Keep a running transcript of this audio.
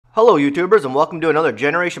Hello YouTubers and welcome to another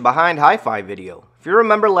Generation Behind Hi-Fi video. If you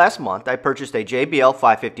remember last month, I purchased a JBL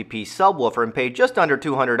 550p subwoofer and paid just under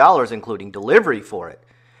 $200 including delivery for it.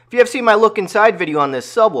 If you have seen my look inside video on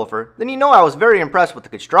this subwoofer, then you know I was very impressed with the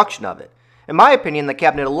construction of it. In my opinion, the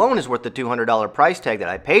cabinet alone is worth the $200 price tag that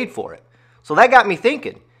I paid for it. So that got me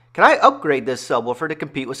thinking, can I upgrade this subwoofer to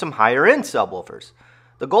compete with some higher end subwoofers?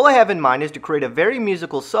 The goal I have in mind is to create a very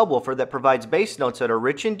musical subwoofer that provides bass notes that are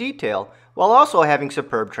rich in detail while also having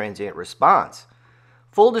superb transient response.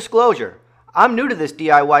 Full disclosure, I'm new to this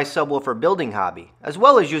DIY subwoofer building hobby, as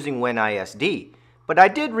well as using WinISD, but I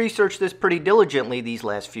did research this pretty diligently these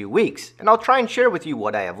last few weeks, and I'll try and share with you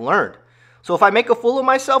what I have learned. So if I make a fool of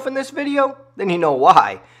myself in this video, then you know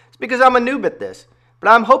why. It's because I'm a noob at this, but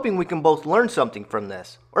I'm hoping we can both learn something from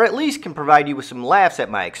this, or at least can provide you with some laughs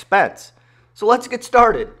at my expense. So let's get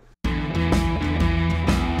started.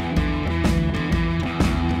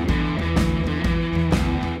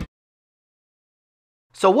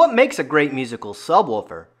 So what makes a great musical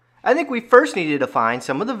subwoofer? I think we first need to define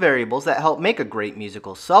some of the variables that help make a great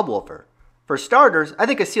musical subwoofer. For starters, I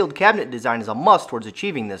think a sealed cabinet design is a must towards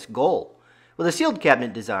achieving this goal. With a sealed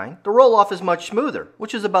cabinet design, the roll-off is much smoother,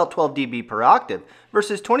 which is about 12 dB per octave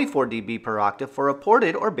versus 24 dB per octave for a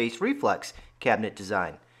ported or bass reflex cabinet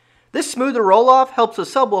design. This smoother roll-off helps a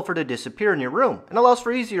subwoofer to disappear in your room and allows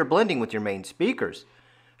for easier blending with your main speakers.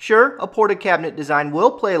 Sure, a ported cabinet design will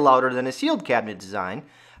play louder than a sealed cabinet design.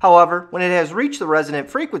 However, when it has reached the resonant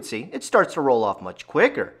frequency, it starts to roll off much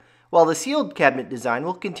quicker, while the sealed cabinet design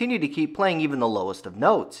will continue to keep playing even the lowest of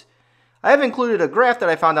notes. I have included a graph that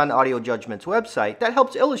I found on Audio Judgment's website that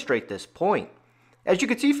helps illustrate this point. As you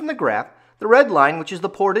can see from the graph, the red line, which is the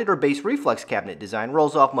ported or bass reflex cabinet design,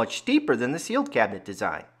 rolls off much steeper than the sealed cabinet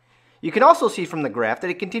design. You can also see from the graph that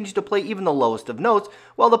it continues to play even the lowest of notes,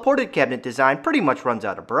 while the ported cabinet design pretty much runs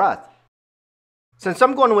out of breath. Since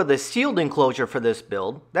I'm going with a sealed enclosure for this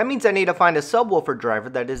build, that means I need to find a subwoofer driver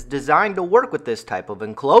that is designed to work with this type of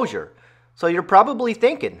enclosure. So you're probably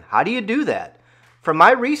thinking, how do you do that? From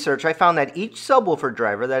my research, I found that each subwoofer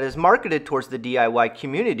driver that is marketed towards the DIY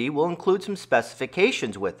community will include some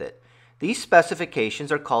specifications with it. These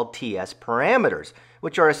specifications are called TS parameters,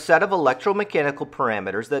 which are a set of electromechanical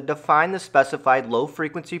parameters that define the specified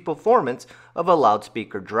low-frequency performance of a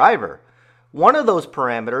loudspeaker driver. One of those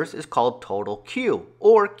parameters is called total Q,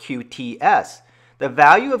 or QTS. The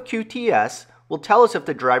value of QTS will tell us if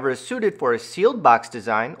the driver is suited for a sealed box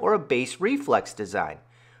design or a bass reflex design.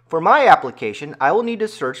 For my application, I will need to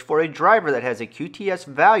search for a driver that has a QTS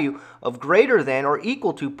value of greater than or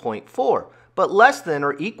equal to 0.4, but less than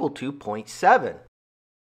or equal to 0.7.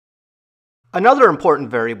 Another important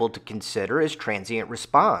variable to consider is transient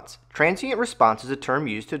response. Transient response is a term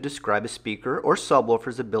used to describe a speaker or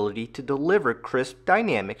subwoofer's ability to deliver crisp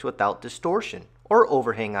dynamics without distortion or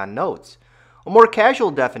overhang on notes. A more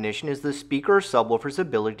casual definition is the speaker or subwoofer's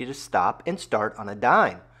ability to stop and start on a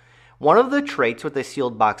dime. One of the traits with a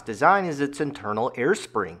sealed box design is its internal air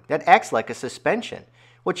spring that acts like a suspension,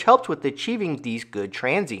 which helps with achieving these good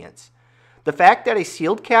transients. The fact that a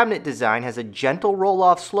sealed cabinet design has a gentle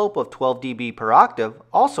roll-off slope of 12 dB per octave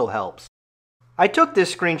also helps. I took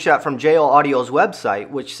this screenshot from JL Audio's website,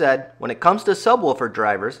 which said, when it comes to subwoofer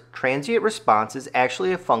drivers, transient response is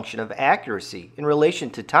actually a function of accuracy in relation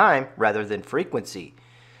to time rather than frequency.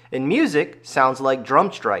 In music, sounds like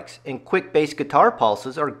drum strikes and quick bass guitar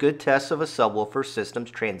pulses are good tests of a subwoofer system's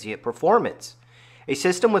transient performance. A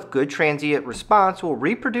system with good transient response will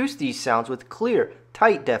reproduce these sounds with clear,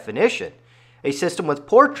 tight definition. A system with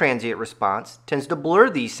poor transient response tends to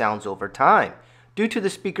blur these sounds over time, due to the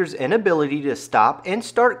speaker's inability to stop and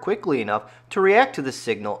start quickly enough to react to the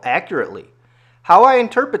signal accurately. How I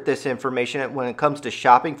interpret this information when it comes to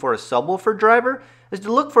shopping for a subwoofer driver is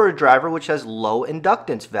to look for a driver which has low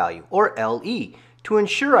inductance value, or LE, to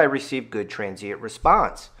ensure I receive good transient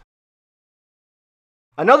response.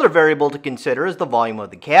 Another variable to consider is the volume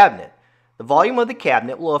of the cabinet. The volume of the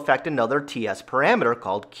cabinet will affect another TS parameter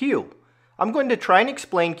called Q. I'm going to try and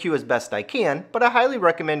explain Q as best I can, but I highly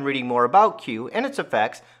recommend reading more about Q and its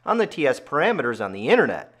effects on the TS parameters on the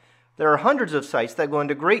internet. There are hundreds of sites that go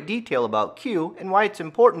into great detail about Q and why it's an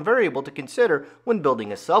important variable to consider when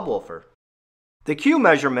building a subwoofer. The Q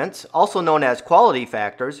measurements, also known as quality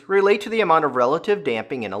factors, relate to the amount of relative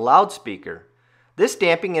damping in a loudspeaker. This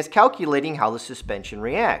damping is calculating how the suspension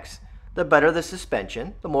reacts. The better the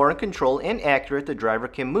suspension, the more in control and accurate the driver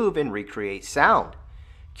can move and recreate sound.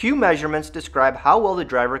 Q measurements describe how well the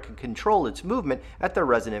driver can control its movement at the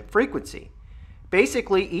resonant frequency.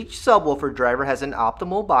 Basically, each subwoofer driver has an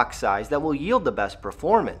optimal box size that will yield the best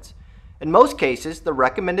performance. In most cases, the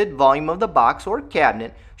recommended volume of the box or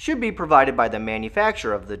cabinet should be provided by the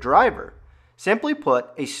manufacturer of the driver. Simply put,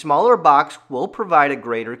 a smaller box will provide a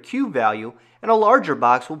greater Q value and a larger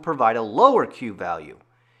box will provide a lower Q value.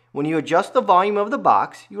 When you adjust the volume of the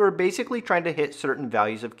box, you are basically trying to hit certain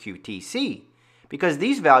values of QTC, because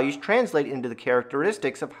these values translate into the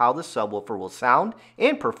characteristics of how the subwoofer will sound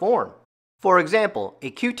and perform. For example,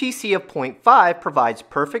 a QTC of 0.5 provides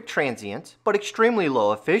perfect transients but extremely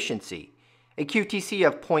low efficiency. A QTC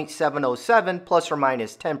of 0.707 plus or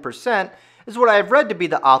minus 10% is what I have read to be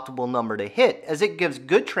the optimal number to hit, as it gives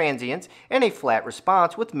good transients and a flat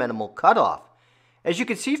response with minimal cutoff. As you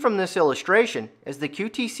can see from this illustration, as the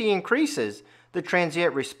QTC increases, the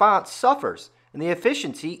transient response suffers and the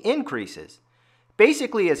efficiency increases.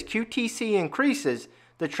 Basically, as QTC increases,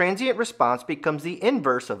 the transient response becomes the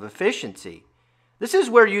inverse of efficiency. This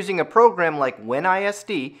is where using a program like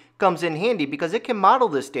WinISD comes in handy, because it can model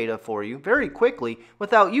this data for you very quickly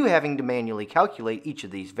without you having to manually calculate each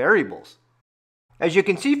of these variables. As you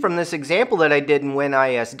can see from this example that I did in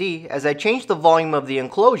WinISD, as I change the volume of the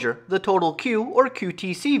enclosure, the total Q or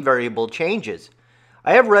QTC variable changes.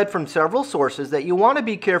 I have read from several sources that you want to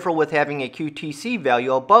be careful with having a QTC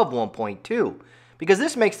value above 1.2, because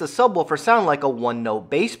this makes the subwoofer sound like a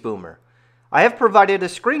one-note bass boomer. I have provided a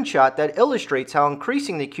screenshot that illustrates how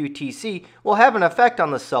increasing the QTC will have an effect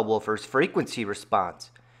on the subwoofer's frequency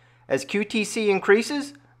response. As QTC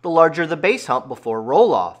increases, the larger the bass hump before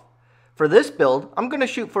roll-off. For this build, I'm going to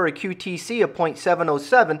shoot for a QTC of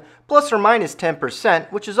 0.707 plus or minus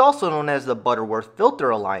 10%, which is also known as the Butterworth filter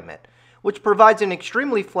alignment, which provides an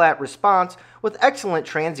extremely flat response with excellent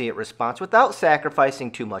transient response without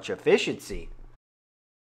sacrificing too much efficiency.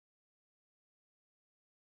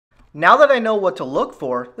 Now that I know what to look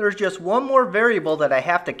for, there's just one more variable that I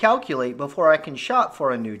have to calculate before I can shop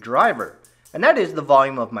for a new driver, and that is the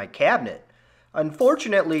volume of my cabinet.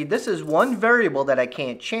 Unfortunately, this is one variable that I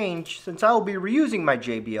can't change, since I will be reusing my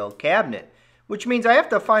JBL cabinet, which means I have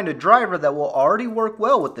to find a driver that will already work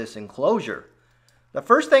well with this enclosure. The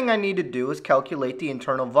first thing I need to do is calculate the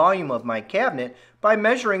internal volume of my cabinet by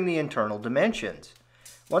measuring the internal dimensions.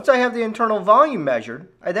 Once I have the internal volume measured,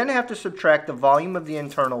 I then have to subtract the volume of the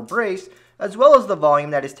internal brace as well as the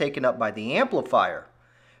volume that is taken up by the amplifier.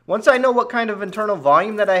 Once I know what kind of internal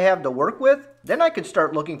volume that I have to work with, then I can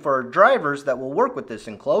start looking for drivers that will work with this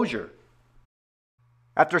enclosure.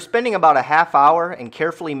 After spending about a half hour and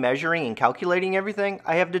carefully measuring and calculating everything,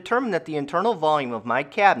 I have determined that the internal volume of my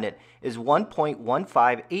cabinet is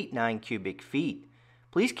 1.1589 cubic feet.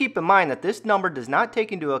 Please keep in mind that this number does not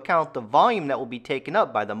take into account the volume that will be taken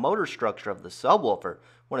up by the motor structure of the subwoofer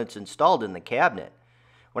when it's installed in the cabinet.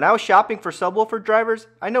 When I was shopping for subwoofer drivers,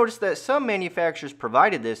 I noticed that some manufacturers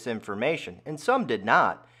provided this information and some did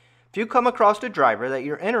not. If you come across a driver that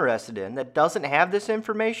you're interested in that doesn't have this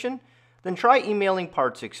information, then try emailing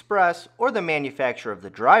Parts Express or the manufacturer of the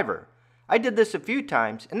driver. I did this a few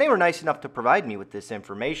times and they were nice enough to provide me with this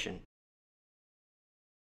information.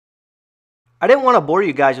 I didn't want to bore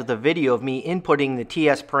you guys with a video of me inputting the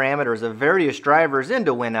TS parameters of various drivers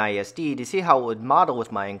into WinISD to see how it would model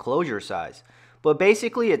with my enclosure size. But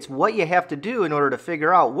basically, it's what you have to do in order to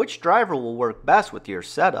figure out which driver will work best with your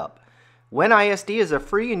setup. WinISD is a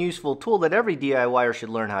free and useful tool that every DIYer should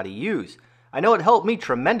learn how to use. I know it helped me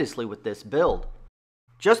tremendously with this build.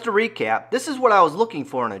 Just to recap, this is what I was looking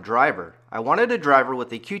for in a driver. I wanted a driver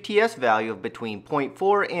with a QTS value of between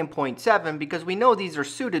 0.4 and 0.7 because we know these are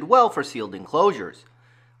suited well for sealed enclosures.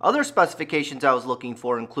 Other specifications I was looking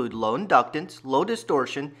for include low inductance, low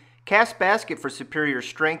distortion, cast basket for superior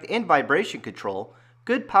strength and vibration control,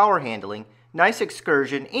 good power handling, nice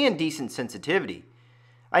excursion, and decent sensitivity.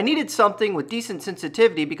 I needed something with decent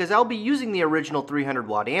sensitivity because I'll be using the original 300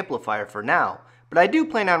 watt amplifier for now, but I do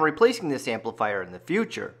plan on replacing this amplifier in the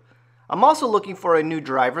future. I'm also looking for a new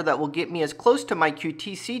driver that will get me as close to my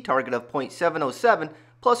QTC target of 0.707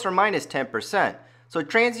 plus or minus 10%, so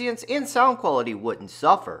transients and sound quality wouldn't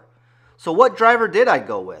suffer. So what driver did I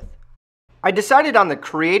go with? I decided on the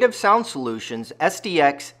Creative Sound Solutions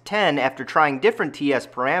SDX10 after trying different TS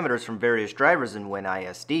parameters from various drivers in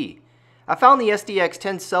WinISD. I found the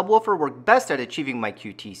SDX10 subwoofer worked best at achieving my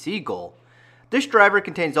QTC goal. This driver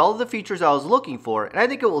contains all of the features I was looking for, and I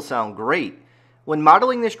think it will sound great. When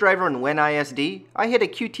modeling this driver in WinISD, I hit a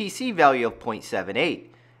QTC value of 0.78,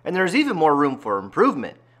 and there's even more room for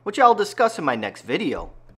improvement, which I'll discuss in my next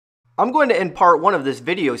video. I'm going to end part 1 of this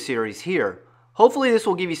video series here. Hopefully this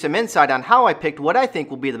will give you some insight on how I picked what I think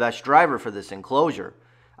will be the best driver for this enclosure.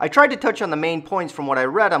 I tried to touch on the main points from what I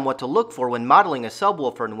read on what to look for when modeling a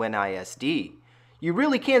subwoofer in WinISD. You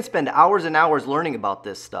really can spend hours and hours learning about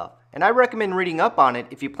this stuff, and I recommend reading up on it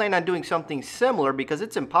if you plan on doing something similar because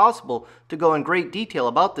it's impossible to go in great detail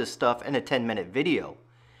about this stuff in a 10-minute video.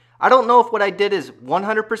 I don't know if what I did is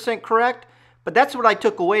 100% correct, but that's what I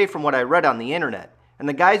took away from what I read on the internet. And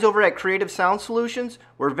the guys over at Creative Sound Solutions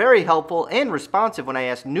were very helpful and responsive when I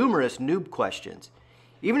asked numerous noob questions.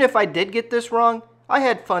 Even if I did get this wrong, I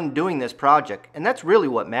had fun doing this project, and that's really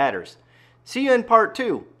what matters. See you in part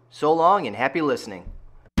 2. So long and happy listening.